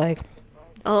was just like,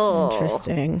 "Oh,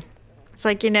 interesting." It's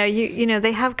like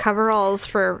they have coveralls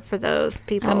for those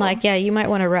people. I'm like, yeah, you might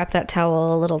want to wrap that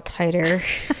towel a little tighter.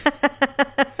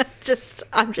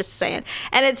 I'm just saying,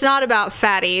 and it's not about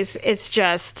fatties. It's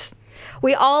just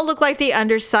we all look like the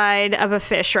underside of a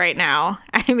fish right now.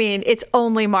 I mean, it's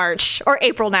only March or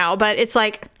April now, but it's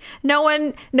like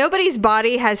nobody's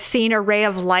body has seen a ray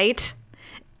of light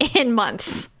in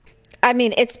months. I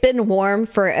mean, it's been warm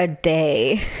for a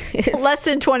day. Less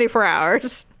than 24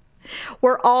 hours.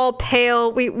 We're all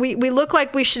pale. We look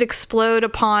like we should explode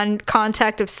upon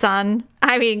contact of sun.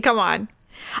 I mean, come on.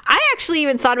 I actually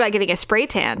even thought about getting a spray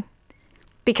tan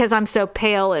because I'm so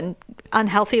pale and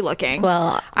unhealthy looking.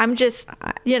 Well, I'm just,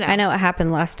 I know what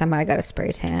happened last time I got a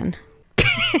spray tan.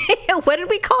 What did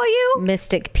we call you?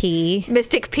 Mystic P.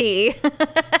 Mystic P.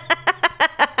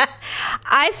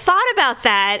 I thought about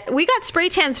that. We got spray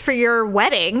tans for your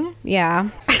wedding. Yeah.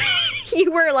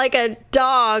 You were like a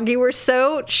dog. You were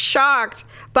so shocked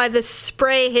by the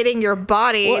spray hitting your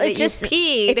body that you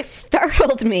peed. It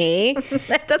startled me.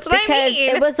 That's what I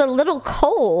mean. Because it was a little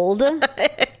cold.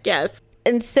 Yes.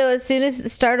 And so as soon as it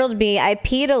startled me, I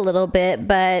peed a little bit.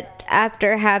 But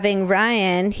after having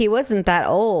Ryan, he wasn't that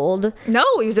old. No,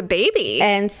 he was a baby.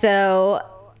 And so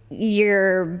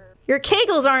your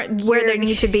kegels aren't where they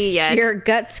need to be yet. Your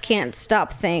guts can't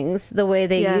stop things the way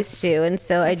they used to. And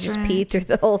so I just peed through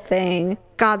the whole thing.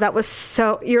 God, that was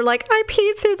so... You're like, I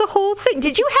peed through the whole thing.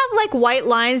 Did you have like white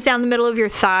lines down the middle of your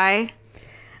thigh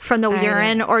from the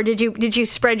urine? Or did you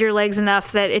spread your legs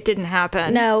enough that it didn't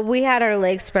happen? No, we had our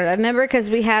legs spread. I remember because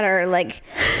we had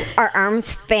our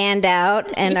arms fanned out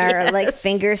and our like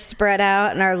fingers spread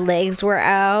out and our legs were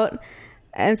out.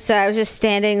 And so I was just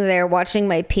standing there watching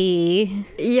my pee.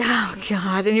 Yeah, oh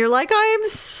God. And you're like, I'm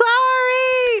sorry.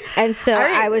 And so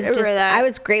I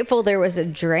was grateful there was a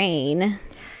drain.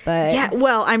 But yeah,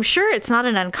 well, I'm sure it's not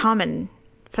an uncommon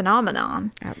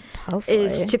phenomenon. Hopefully.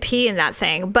 Is to pee in that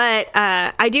thing. But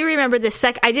I do remember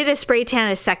I did a spray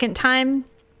tan a second time.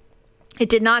 It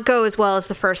did not go as well as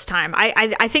the first time.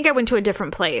 I think I went to a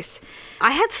different place.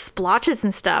 I had splotches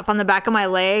and stuff on the back of my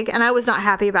leg, and I was not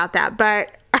happy about that.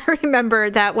 But I remember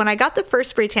that when I got the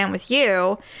first spray tan with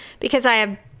you, because I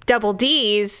have double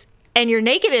D's and you're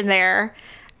naked in there,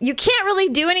 you can't really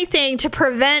do anything to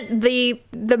prevent the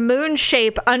moon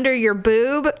shape under your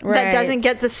boob that doesn't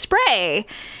get the spray.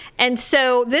 And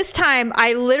so this time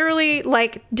I literally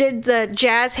like did the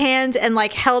jazz hands and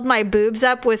like held my boobs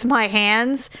up with my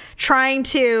hands, trying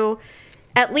to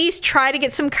at least try to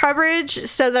get some coverage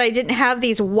so that I didn't have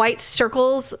these white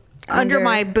circles under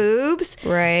my boobs.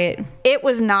 Right.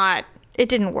 It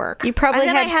didn't work. You probably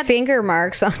had finger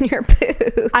marks on your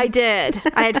boobs. I did.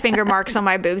 I had finger marks on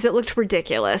my boobs. It looked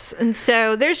ridiculous. And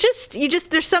so there's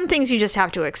some things you just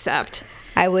have to accept.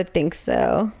 I would think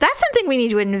so. That's something we need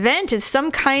to invent, is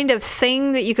some kind of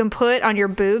thing that you can put on your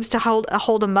boobs to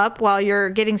hold them up while you're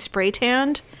getting spray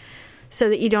tanned so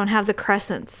that you don't have the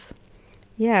crescents.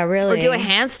 Yeah, really. Or do a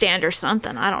handstand or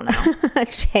something. I don't know.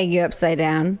 Just hang you upside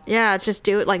down. Yeah, just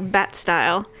do it like bat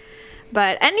style.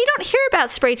 And you don't hear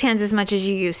about spray tans as much as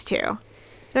you used to.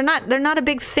 They're not a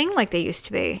big thing like they used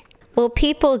to be. Well,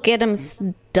 people get them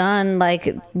done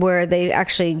like where they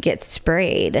actually get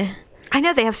sprayed. I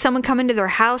know, they have someone come into their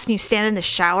house and you stand in the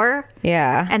shower.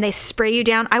 Yeah. And they spray you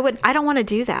down. I don't want to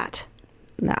do that.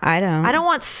 No, I don't. I don't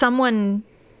want someone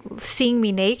seeing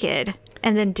me naked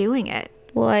and then doing it.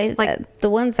 Well, the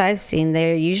ones I've seen,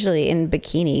 they're usually in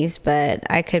bikinis, but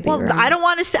I could be wrong. I don't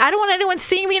want anyone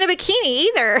seeing me in a bikini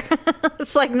either.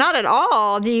 It's like, not at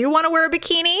all. Do you want to wear a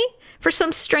bikini for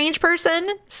some strange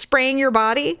person spraying your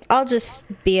body? I'll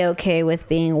just be okay with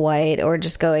being white or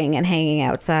just going and hanging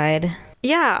outside.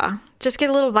 Yeah, just get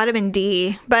a little vitamin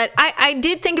D. But I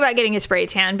did think about getting a spray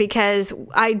tan because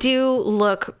I do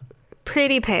look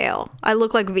pretty pale. I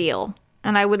look like veal,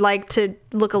 and I would like to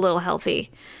look a little healthy.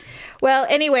 Well,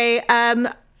 anyway,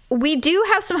 we do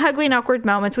have some ugly and awkward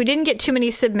moments. We didn't get too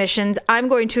many submissions. I'm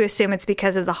going to assume it's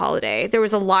because of the holiday. There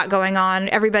was a lot going on.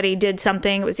 Everybody did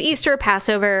something. It was Easter,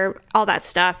 Passover, all that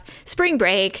stuff, spring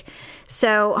break.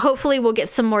 So hopefully we'll get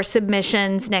some more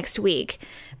submissions next week.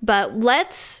 But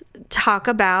let's talk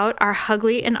about our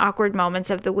ugly and awkward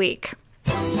moments of the week.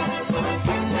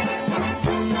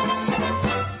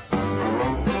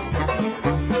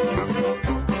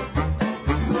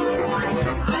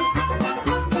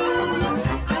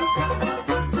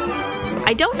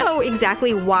 I don't know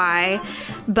exactly why,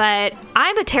 but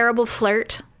I'm a terrible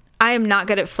flirt. I am not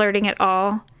good at flirting at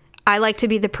all. I like to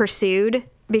be the pursued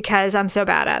because I'm so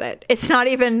bad at it. It's not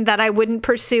even that I wouldn't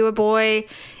pursue a boy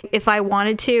if I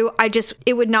wanted to.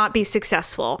 It would not be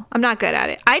successful. I'm not good at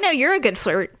it. I know you're a good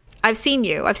flirt. I've seen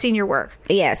you. I've seen your work.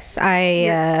 Yes,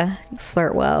 I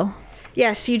flirt well.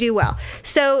 Yes, you do well.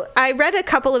 So I read a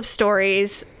couple of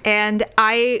stories and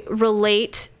I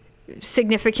relate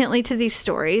significantly to these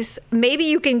stories. Maybe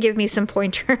you can give me some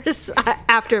pointers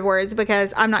afterwards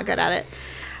because I'm not good at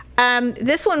it.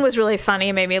 This one was really funny.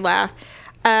 It made me laugh.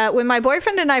 When my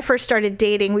boyfriend and I first started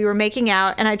dating, we were making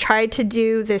out and I tried to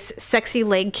do this sexy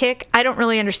leg kick. I don't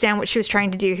really understand what she was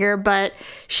trying to do here, but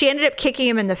she ended up kicking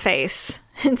him in the face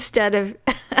instead of,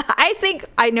 I think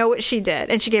I know what she did,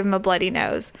 and she gave him a bloody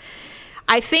nose.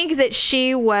 I think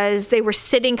that they were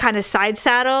sitting kind of side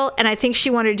saddle, and I think she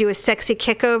wanted to do a sexy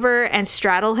kickover and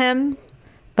straddle him.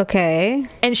 Okay.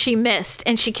 And she missed,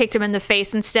 and she kicked him in the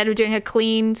face instead of doing a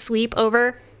clean sweep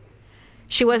over.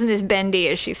 She wasn't as bendy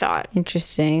as she thought.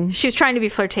 Interesting. She was trying to be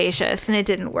flirtatious, and it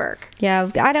didn't work.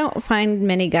 Yeah, I don't find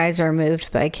many guys are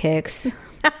moved by kicks,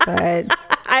 but...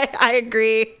 I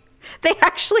agree. They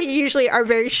actually usually are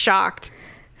very shocked.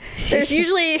 It's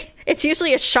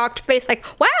usually a shocked face, like,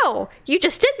 wow, you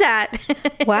just did that.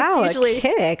 Wow, a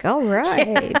kick. All right.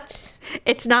 Yeah.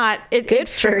 It's not. Good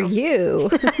for you.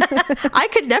 I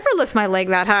could never lift my leg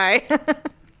that high,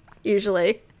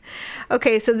 usually.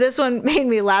 Okay, so this one made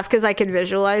me laugh because I could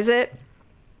visualize it.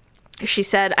 She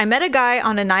said, I met a guy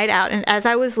on a night out, and as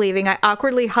I was leaving, I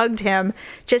awkwardly hugged him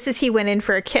just as he went in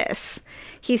for a kiss.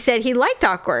 He said he liked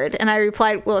awkward, and I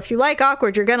replied, well, if you like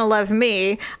awkward, you're going to love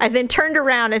me. I then turned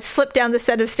around and slipped down the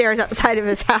set of stairs outside of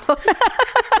his house.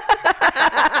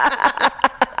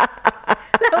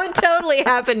 That would totally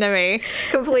happen to me.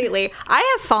 Completely.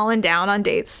 I have fallen down on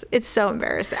dates. It's so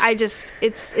embarrassing.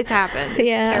 It's happened.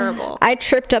 It's terrible. I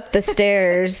tripped up the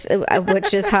stairs,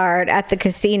 which is hard, at the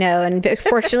casino, and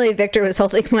fortunately Victor was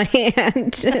holding my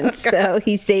hand, and so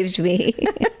he saved me.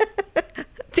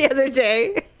 The other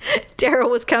day, Daryl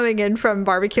was coming in from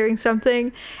barbecuing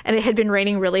something, and it had been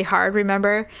raining really hard,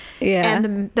 remember? Yeah.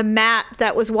 And the mat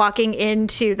that was walking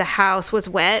into the house was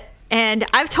wet. And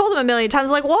I've told him a million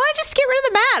times, like, why just get rid of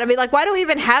the mat? I mean, like, why do we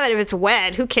even have it if it's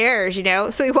wet? Who cares, you know?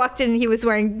 So he walked in, and he was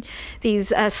wearing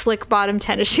these slick bottom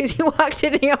tennis shoes. He walked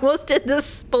in, and he almost did the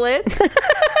splits.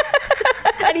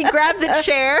 And he grabbed the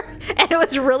chair, and it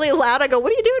was really loud. I go,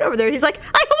 what are you doing over there? He's like,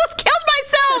 I almost killed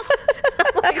myself.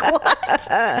 I'm like,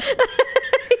 what?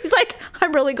 He's like,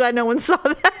 I'm really glad no one saw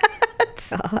that.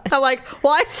 God. I'm like,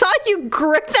 well, I saw you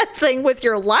grip that thing with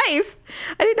your life.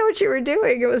 I didn't know what you were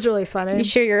doing. It was really funny. You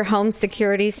sure your home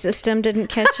security system didn't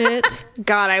catch it?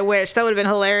 God, I wish. That would have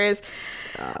been hilarious.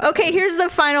 Okay, here's the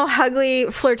final ugly,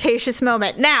 flirtatious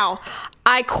moment. Now,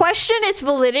 I question its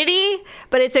validity,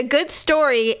 but it's a good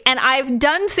story, and I've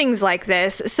done things like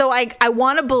this, so I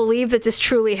want to believe that this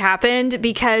truly happened,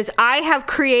 because I have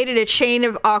created a chain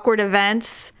of awkward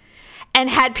events and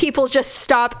had people just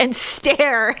stop and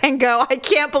stare and go, I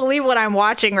can't believe what I'm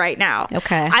watching right now.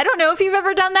 Okay. I don't know if you've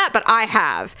ever done that, but I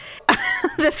have.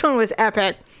 This one was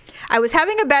epic. I was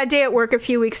having a bad day at work a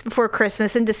few weeks before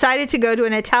Christmas and decided to go to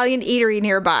an Italian eatery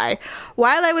nearby.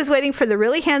 While I was waiting for the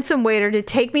really handsome waiter to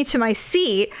take me to my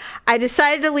seat, I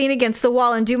decided to lean against the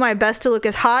wall and do my best to look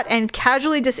as hot and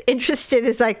casually disinterested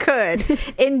as I could.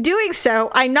 In doing so,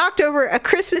 I knocked over a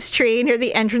Christmas tree near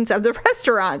the entrance of the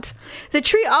restaurant. The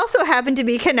tree also happened to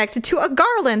be connected to a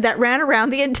garland that ran around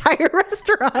the entire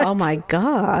restaurant. Oh my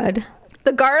God.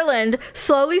 The garland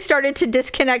slowly started to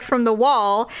disconnect from the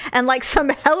wall, and like some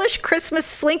hellish Christmas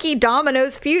Slinky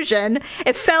Domino's fusion,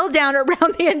 it fell down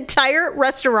around the entire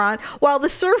restaurant while the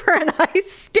server and I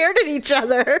stared at each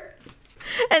other.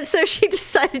 And so she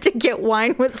decided to get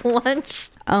wine with lunch.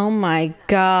 Oh my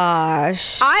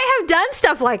gosh. I have done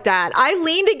stuff like that. I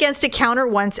leaned against a counter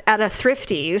once at a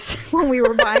Thrifties when we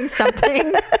were buying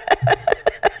something.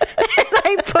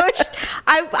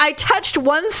 I touched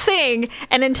one thing,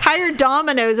 an entire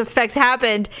dominoes effect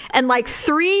happened, and like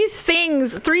three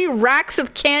racks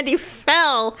of candy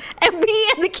fell, and me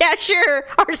and the cashier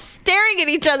are staring at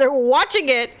each other watching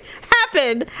it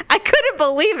happen. I couldn't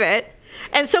believe it.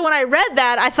 And so when I read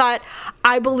that, I thought,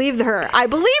 I believe her. I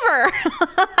believe her.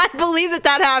 I believe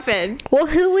that happened. Well,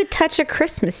 who would touch a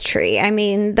Christmas tree? I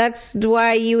mean, that's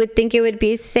why you would think it would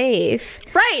be safe.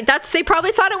 Right. They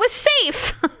probably thought it was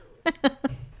safe.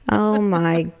 Oh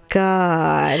my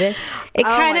God. It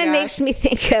kind of makes me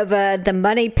think of the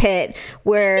Money Pit,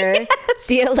 where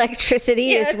the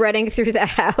electricity is running through the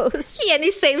house. Yeah, and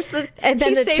he saves the And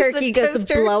then the turkey goes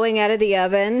blowing out of the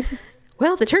oven.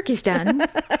 Well, the turkey's done.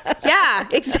 Yeah,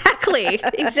 exactly.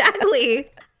 Exactly.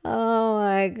 Oh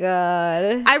my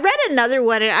God. I read another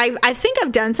one, and I think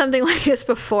I've done something like this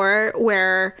before,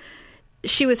 where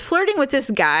she was flirting with this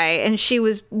guy, and she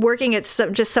was working at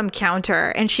some counter,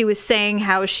 and she was saying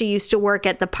how she used to work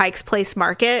at the Pike's Place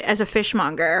Market as a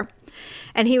fishmonger.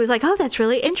 And he was like, oh, that's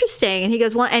really interesting. And he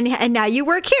goes, well, and now you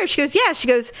work here. She goes, yeah. She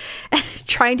goes,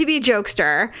 trying to be a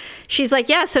jokester. She's like,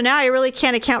 yeah, so now I really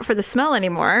can't account for the smell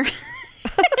anymore.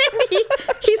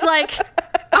 He's like,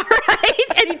 all right.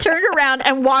 And he turned around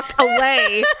and walked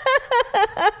away.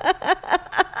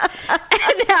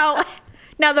 And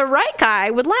now the right guy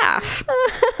would laugh.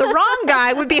 The wrong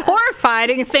guy would be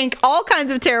horrified and think all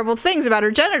kinds of terrible things about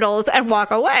her genitals and walk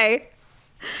away.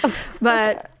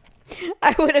 But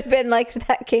I would have been like,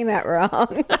 that came out wrong.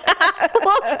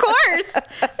 Well, of course.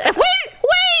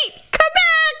 Wait, come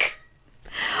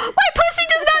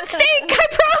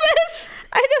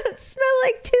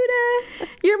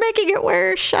making it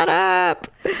worse. Shut up.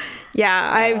 Yeah,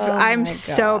 I'm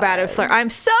so bad at flirt. I'm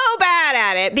so bad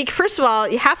at it. Because first of all,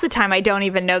 half the time I don't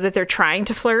even know that they're trying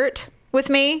to flirt with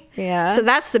me. Yeah. So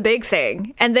that's the big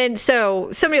thing. And then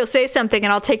so somebody will say something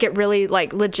and I'll take it really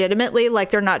like legitimately,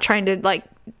 like they're not trying to like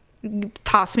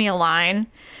toss me a line.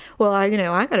 Well, I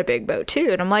got a big boat too.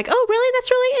 And I'm like, oh, really? That's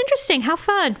really interesting. How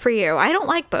fun for you. I don't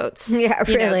like boats. Yeah,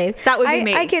 really. That would be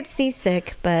me. I get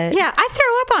seasick, but... Yeah, I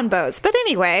throw up on boats. But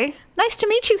anyway, nice to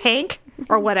meet you, Hank.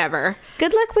 Or whatever.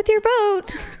 Good luck with your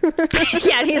boat.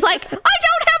 Yeah, and he's like, I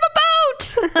don't have a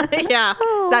boat. Yeah,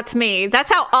 That's me.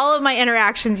 That's how all of my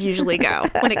interactions usually go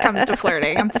when it comes to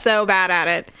flirting. I'm so bad at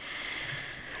it.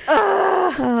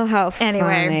 Oh, how funny.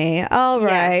 Anyway. All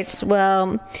right. Yes.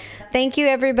 Well, thank you,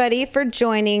 everybody, for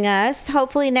joining us.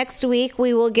 Hopefully next week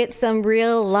we will get some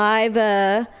real live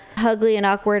ugly and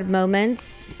awkward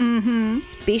moments. Mm-hmm.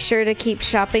 Be sure to keep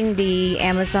shopping the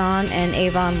Amazon and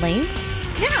Avon links.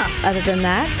 Yeah. Other than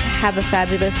that, have a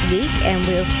fabulous week, and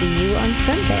we'll see you on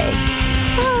Sunday.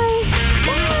 Bye.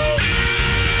 Bye.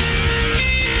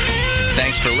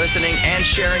 Thanks for listening and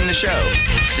sharing the show.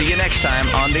 See you next time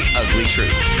on The Ugly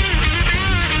Truth.